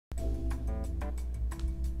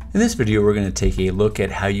In this video, we're going to take a look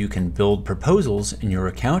at how you can build proposals in your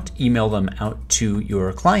account, email them out to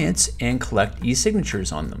your clients, and collect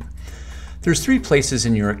e-signatures on them. There's three places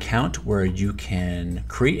in your account where you can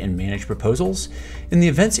create and manage proposals. In the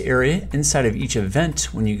events area, inside of each event,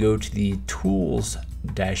 when you go to the tools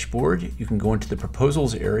dashboard, you can go into the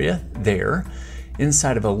proposals area there.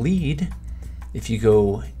 Inside of a lead, if you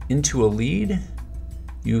go into a lead,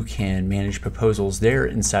 you can manage proposals there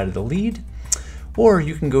inside of the lead. Or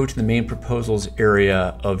you can go to the main proposals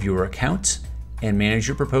area of your account and manage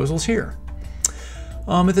your proposals here.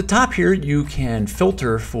 At the top here, you can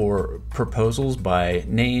filter for proposals by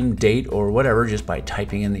name, date, or whatever, just by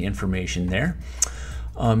typing in the information there.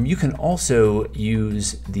 You can also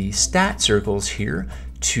use the stat circles here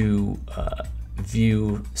to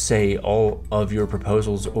view, say, all of your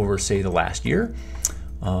proposals over, say, the last year,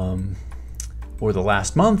 or the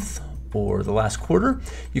last month, or the last quarter.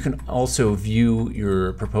 You can also view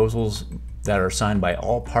your proposals that are signed by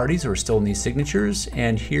all parties or still need signatures,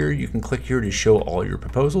 and here you can click here to show all your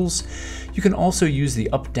proposals. You can also use the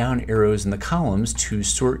up-down arrows in the columns to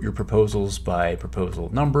sort your proposals by proposal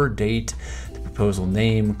number, date, the proposal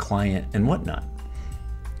name, client, and whatnot.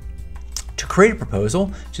 To create a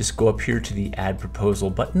proposal, just go up here to the Add Proposal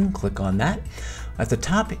button, click on that. At the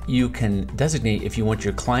top, you can designate if you want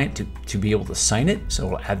your client to be able to sign it, so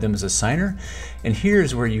we'll add them as a signer. And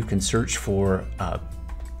here's where you can search for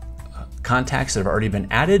contacts that have already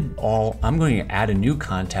been added. I'm going to add a new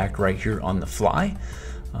contact right here on the fly.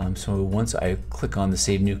 So once I click on the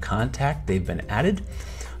Save New Contact, they've been added.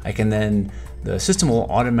 The system will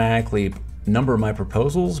automatically number my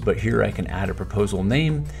proposals, but here I can add a proposal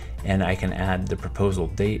name and I can add the proposal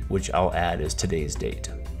date, which I'll add as today's date.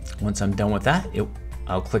 Once I'm done with that,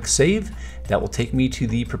 I'll click Save. That will take me to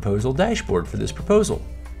the proposal dashboard for this proposal.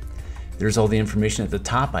 There's all the information at the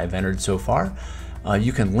top I've entered so far.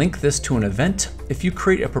 You can link this to an event. If you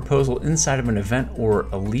create a proposal inside of an event or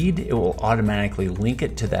a lead, it will automatically link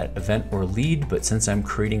it to that event or lead, but since I'm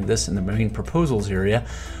creating this in the main proposals area,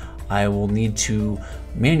 I will need to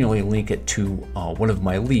manually link it to one of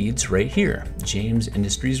my leads right here, James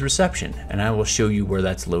Industries Reception, and I will show you where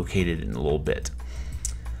that's located in a little bit.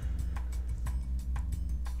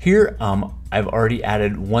 Here, I've already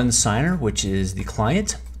added one signer, which is the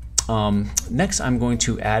client. Next, I'm going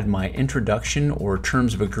to add my introduction or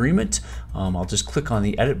terms of agreement. I'll just click on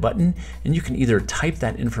the edit button, and you can either type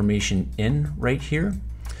that information in right here,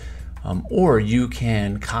 or you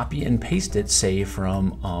can copy and paste it, say,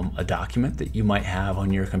 from a document that you might have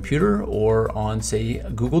on your computer or on, say,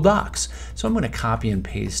 Google Docs. So I'm going to copy and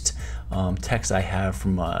paste text I have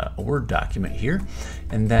from a Word document here.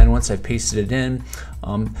 And then once I've pasted it in,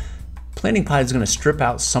 PlanningPod is going to strip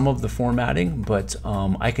out some of the formatting, but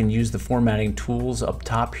I can use the formatting tools up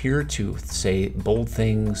top here to, say, bold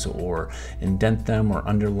things or indent them or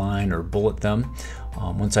underline or bullet them.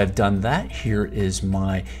 Once I've done that, here is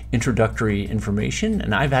my introductory information,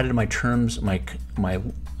 and I've added my terms, my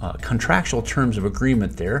contractual terms of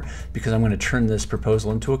agreement there, because I'm going to turn this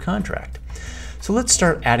proposal into a contract. So let's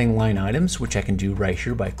start adding line items, which I can do right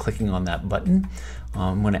here by clicking on that button.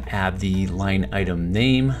 I'm going to add the line item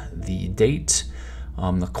name, the date,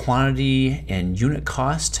 the quantity and unit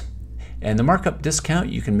cost, and the markup discount.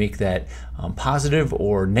 You can make that positive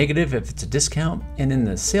or negative if it's a discount. And in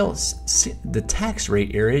the tax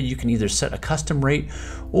rate area, you can either set a custom rate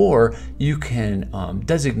or you can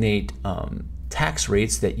designate tax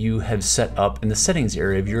rates that you have set up in the settings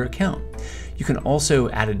area of your account. You can also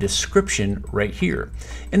add a description right here.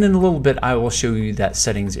 And in a little bit, I will show you that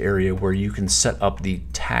settings area where you can set up the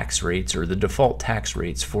tax rates or the default tax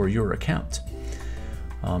rates for your account.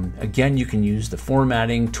 Again, you can use the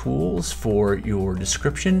formatting tools for your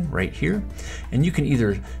description right here. And you can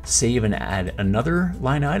either save and add another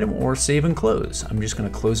line item or save and close. I'm just going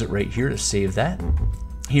to close it right here to save that.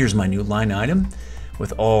 Here's my new line item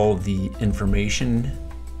with all the information,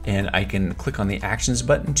 and I can click on the Actions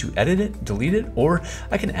button to edit it, delete it, or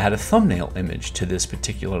I can add a thumbnail image to this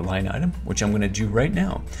particular line item, which I'm going to do right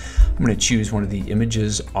now. I'm going to choose one of the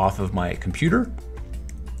images off of my computer,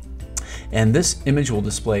 and this image will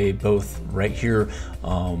display both right here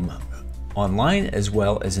online as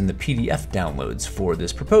well as in the PDF downloads for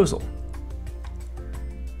this proposal.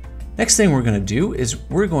 Next thing we're going to do is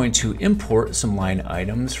we're going to import some line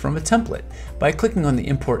items from a template. By clicking on the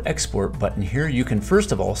Import Export button here, you can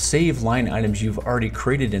first of all save line items you've already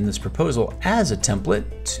created in this proposal as a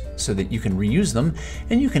template so that you can reuse them,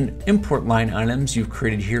 and you can import line items you've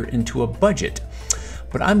created here into a budget.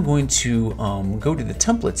 But I'm going to go to the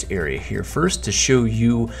templates area here first to show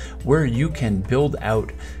you where you can build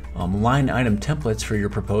out line item templates for your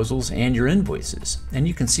proposals and your invoices. And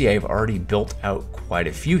you can see I've already built out quite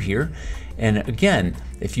a few here. And again,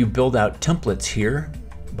 if you build out templates here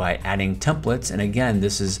by adding templates, and again,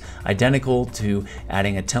 this is identical to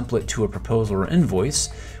adding a template to a proposal or invoice.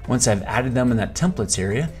 Once I've added them in that templates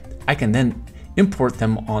area, I can then import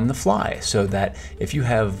them on the fly, so that if you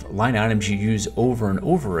have line items you use over and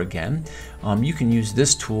over again, you can use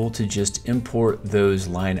this tool to just import those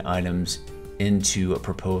line items into a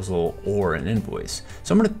proposal or an invoice.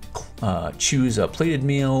 So I'm going to choose a plated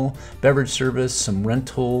meal, beverage service, some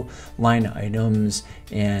rental line items,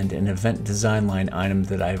 and an event design line item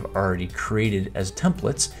that I've already created as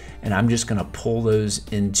templates, and I'm just going to pull those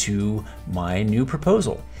into my new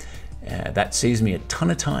proposal. That saves me a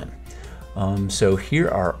ton of time. So here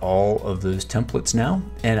are all of those templates now,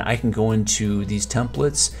 and I can go into these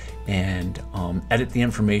templates and edit the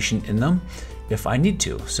information in them if I need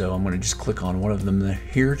to. So I'm going to just click on one of them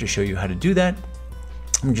here to show you how to do that.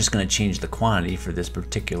 I'm just going to change the quantity for this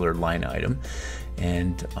particular line item,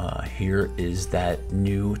 and here is that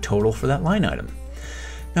new total for that line item.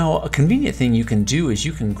 Now, a convenient thing you can do is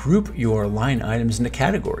you can group your line items into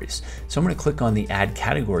categories. So I'm going to click on the Add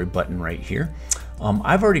Category button right here.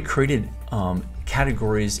 I've already created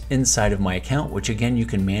categories inside of my account, which again you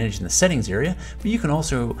can manage in the settings area, but you can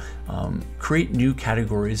also create new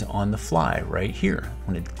categories on the fly right here.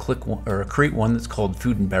 I'm going to click one, or create one that's called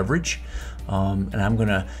food and beverage, and I'm going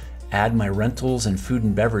to add my rentals and food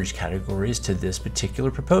and beverage categories to this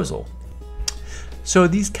particular proposal. So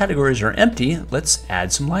these categories are empty. Let's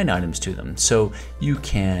add some line items to them. So you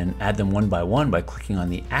can add them one by one by clicking on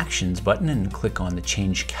the Actions button and click on the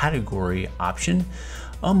Change Category option.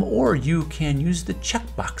 Or you can use the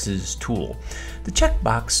checkboxes tool. The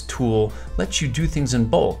checkbox tool lets you do things in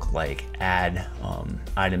bulk, like add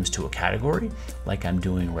items to a category, like I'm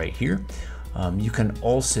doing right here. You can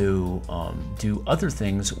also do other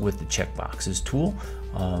things with the checkboxes tool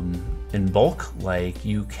in bulk, like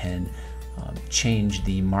you can change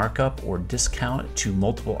the markup or discount to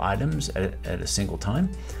multiple items at a single time.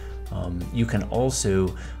 You can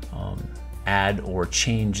also add or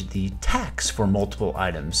change the tax for multiple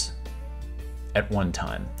items at one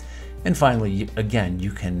time. And finally, again,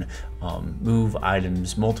 you can move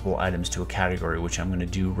multiple items to a category, which I'm going to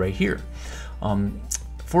do right here.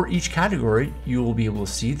 For each category, you will be able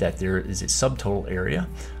to see that there is a subtotal area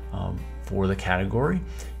for the category.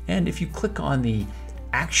 And if you click on the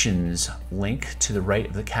Actions link to the right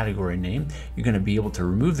of the category name, you're going to be able to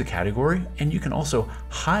remove the category, and you can also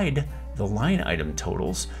hide the line item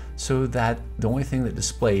totals so that the only thing that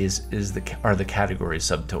displays are the category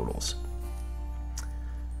subtotals.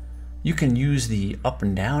 You can use the up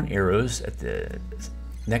and down arrows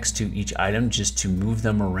next to each item just to move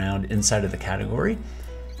them around inside of the category.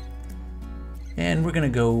 And we're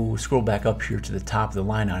going to go scroll back up here to the top of the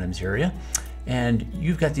line items area, and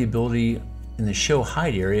you've got the ability in the show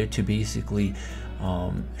hide area to basically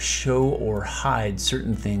show or hide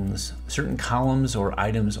certain things, certain columns or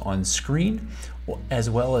items on screen, as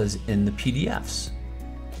well as in the PDFs.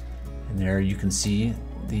 And there you can see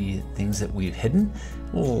the things that we've hidden.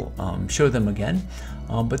 We'll show them again,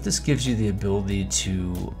 but this gives you the ability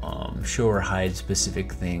to show or hide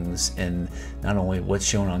specific things, and not only what's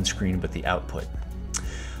shown on screen, but the output.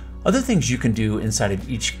 Other things you can do inside of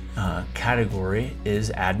each category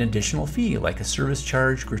is add an additional fee, like a service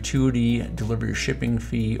charge, gratuity, delivery or shipping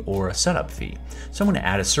fee, or a setup fee. So I'm going to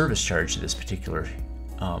add a service charge to this particular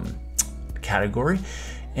category,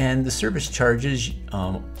 and the service charges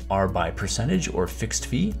are by percentage or fixed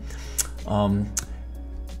fee.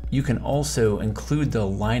 You can also include the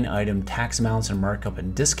line item tax amounts and markup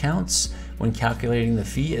and discounts when calculating the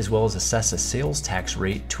fee, as well as assess a sales tax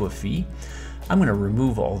rate to a fee. I'm going to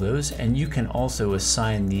remove all those, and you can also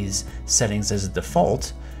assign these settings as a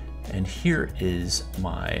default. And here is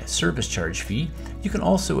my service charge fee. You can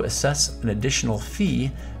also assess an additional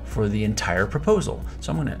fee for the entire proposal.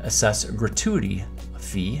 So I'm going to assess a gratuity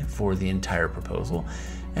fee for the entire proposal,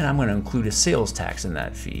 and I'm going to include a sales tax in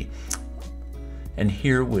that fee. And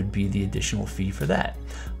here would be the additional fee for that.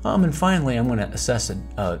 And finally, I'm going to assess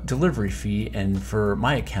a delivery fee, and for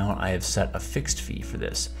my account, I have set a fixed fee for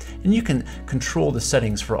this. And you can control the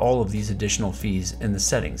settings for all of these additional fees in the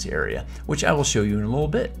settings area, which I will show you in a little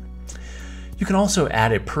bit. You can also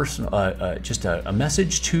add a personal, just a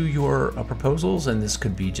message to your proposals, and this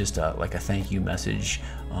could be just like a thank you message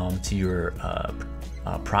to your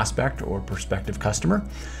prospect or prospective customer.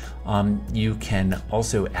 You can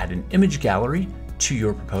also add an image gallery to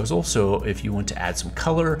your proposal. So if you want to add some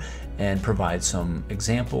color and provide some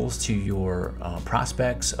examples to your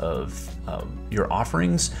prospects of your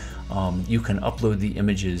offerings, you can upload the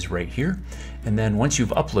images right here. And then once you've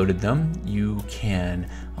uploaded them, you can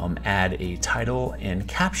add a title and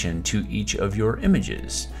caption to each of your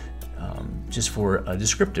images, just for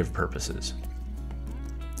descriptive purposes.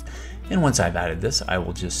 And once I've added this, I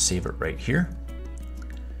will just save it right here.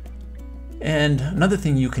 And another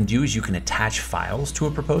thing you can do is you can attach files to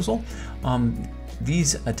a proposal.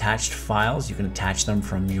 These attached files, you can attach them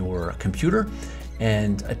from your computer,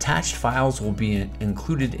 and attached files will be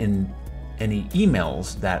included in any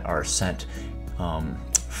emails that are sent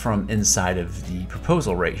from inside of the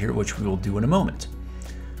proposal right here, which we will do in a moment.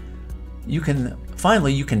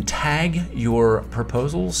 Finally, you can tag your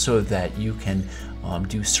proposals so that you can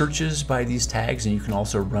do searches by these tags, and you can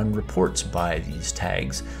also run reports by these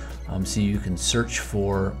tags. So you can search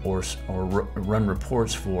for or run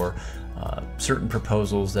reports for certain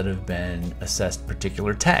proposals that have been assessed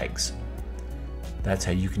particular tags. That's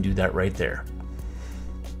how you can do that right there.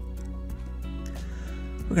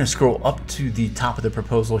 We're going to scroll up to the top of the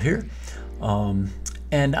proposal here.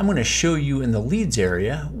 And I'm going to show you in the leads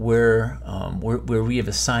area where we have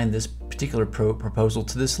assigned this particular proposal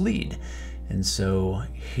to this lead. And so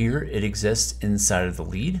here it exists inside of the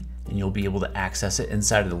lead, and you'll be able to access it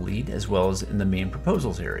inside of the lead as well as in the main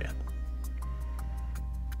proposals area.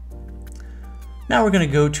 Now we're going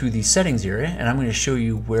to go to the settings area, and I'm going to show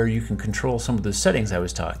you where you can control some of the settings I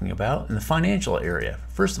was talking about in the financial area.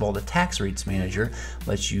 First of all, the tax rates manager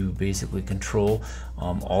lets you basically control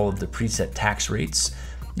all of the preset tax rates.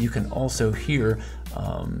 You can also here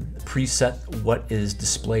preset what is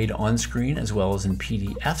displayed on screen as well as in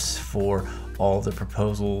PDFs for all the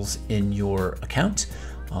proposals in your account.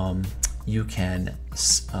 You can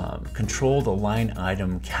control the line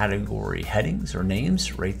item category headings or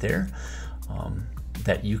names right there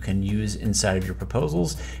that you can use inside of your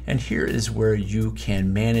proposals. And here is where you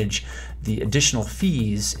can manage the additional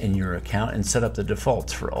fees in your account and set up the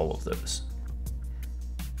defaults for all of those.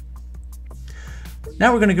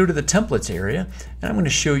 Now we're going to go to the templates area, and I'm going to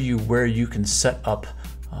show you where you can set up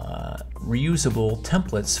reusable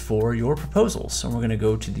templates for your proposals. So we're going to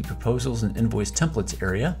go to the proposals and invoice templates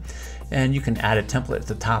area, and you can add a template at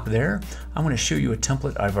the top there. I'm going to show you a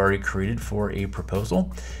template I've already created for a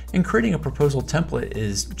proposal. And creating a proposal template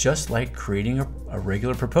is just like creating a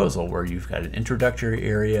regular proposal, where you've got an introductory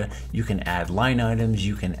area, you can add line items,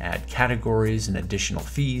 you can add categories and additional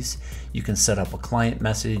fees, you can set up a client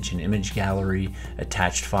message, an image gallery,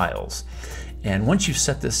 attached files. And once you've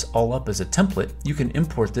set this all up as a template, you can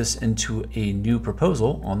import this into a new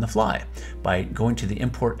proposal on the fly by going to the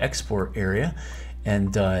import-export area.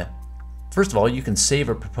 And first of all, you can save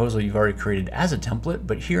a proposal you've already created as a template,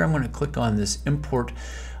 but here I'm going to click on this import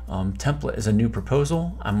template as a new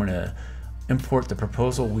proposal. I'm going to import the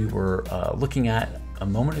proposal we were looking at a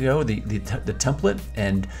moment ago, the template,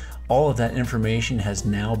 and all of that information has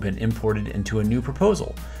now been imported into a new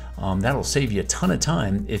proposal. That'll save you a ton of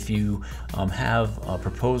time if you have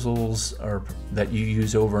proposals that you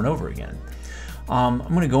use over and over again. I'm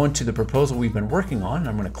going to go into the proposal we've been working on, and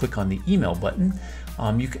I'm going to click on the email button.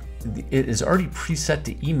 It is already preset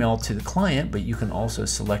to email to the client, but you can also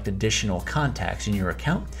select additional contacts in your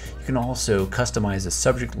account. You can also customize the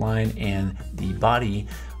subject line and the body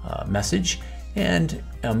message. And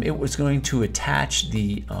it was going to attach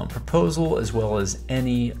the proposal as well as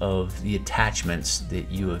any of the attachments that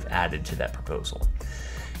you have added to that proposal.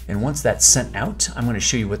 And once that's sent out, I'm going to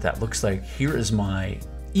show you what that looks like. Here is my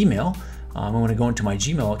email. I'm going to go into my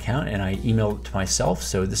Gmail account and I email it to myself.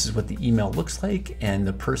 So this is what the email looks like, and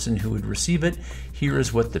the person who would receive it, here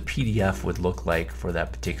is what the PDF would look like for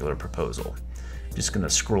that particular proposal. I'm just going to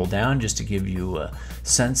scroll down just to give you a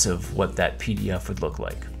sense of what that PDF would look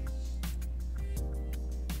like.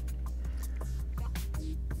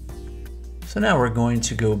 So now we're going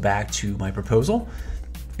to go back to my proposal,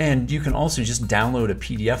 and you can also just download a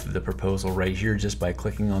PDF of the proposal right here just by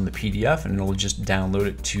clicking on the PDF, and it'll just download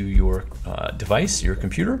it to your device, your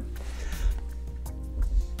computer.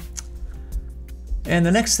 And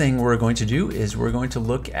the next thing we're going to do is we're going to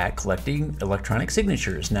look at collecting electronic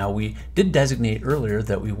signatures. Now, we did designate earlier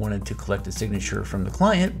that we wanted to collect a signature from the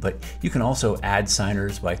client, but you can also add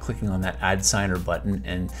signers by clicking on that Add Signer button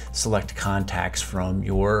and select contacts from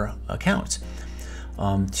your account.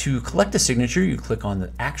 To collect a signature, you click on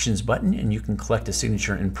the Actions button, and you can collect a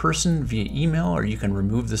signature in person via email, or you can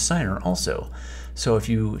remove the signer also. So if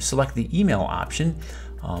you select the email option,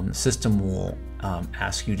 The system will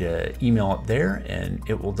ask you to email it there, and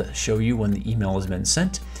it will show you when the email has been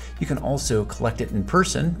sent. You can also collect it in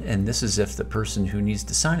person, and this is if the person who needs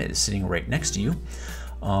to sign it is sitting right next to you.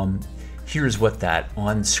 Here's what that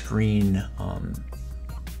on-screen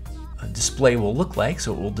display will look like.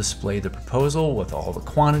 So it will display the proposal with all the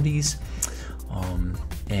quantities,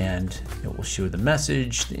 and it will show the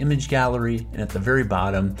message, the image gallery, and at the very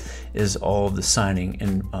bottom is all of the signing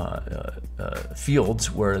in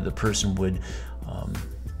fields where the person would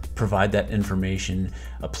provide that information,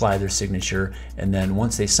 apply their signature, and then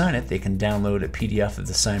once they sign it, they can download a PDF of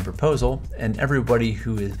the signed proposal, and everybody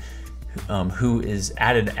who is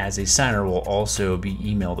added as a signer will also be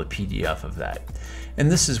emailed a PDF of that. And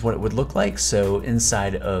this is what it would look like. So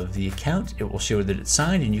inside of the account, it will show that it's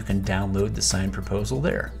signed, and you can download the signed proposal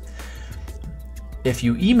there. If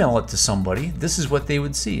you email it to somebody, this is what they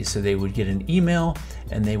would see. So they would get an email,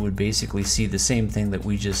 and they would basically see the same thing that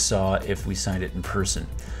we just saw if we signed it in person.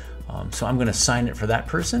 So I'm going to sign it for that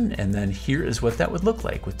person, and then here is what that would look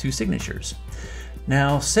like with 2 signatures.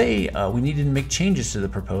 Now, say we needed to make changes to the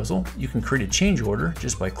proposal. You can create a change order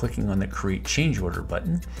just by clicking on the Create Change Order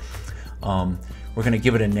button. We're going to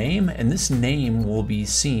give it a name, and this name will be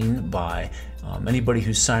seen by anybody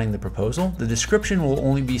who's signing the proposal. The description will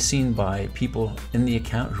only be seen by people in the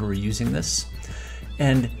account who are using this.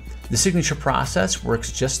 And the signature process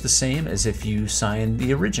works just the same as if you sign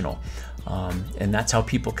the original. And that's how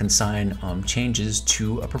people can sign changes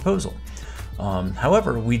to a proposal.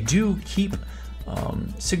 However, we do keep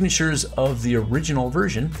signatures of the original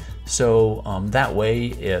version, so that way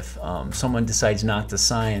if someone decides not to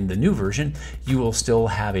sign the new version, you will still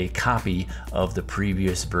have a copy of the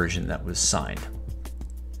previous version that was signed.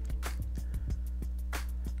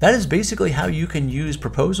 That is basically how you can use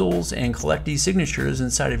proposals and collect these signatures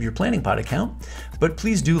inside of your PlanningPod account, but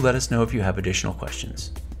please do let us know if you have additional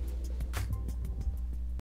questions.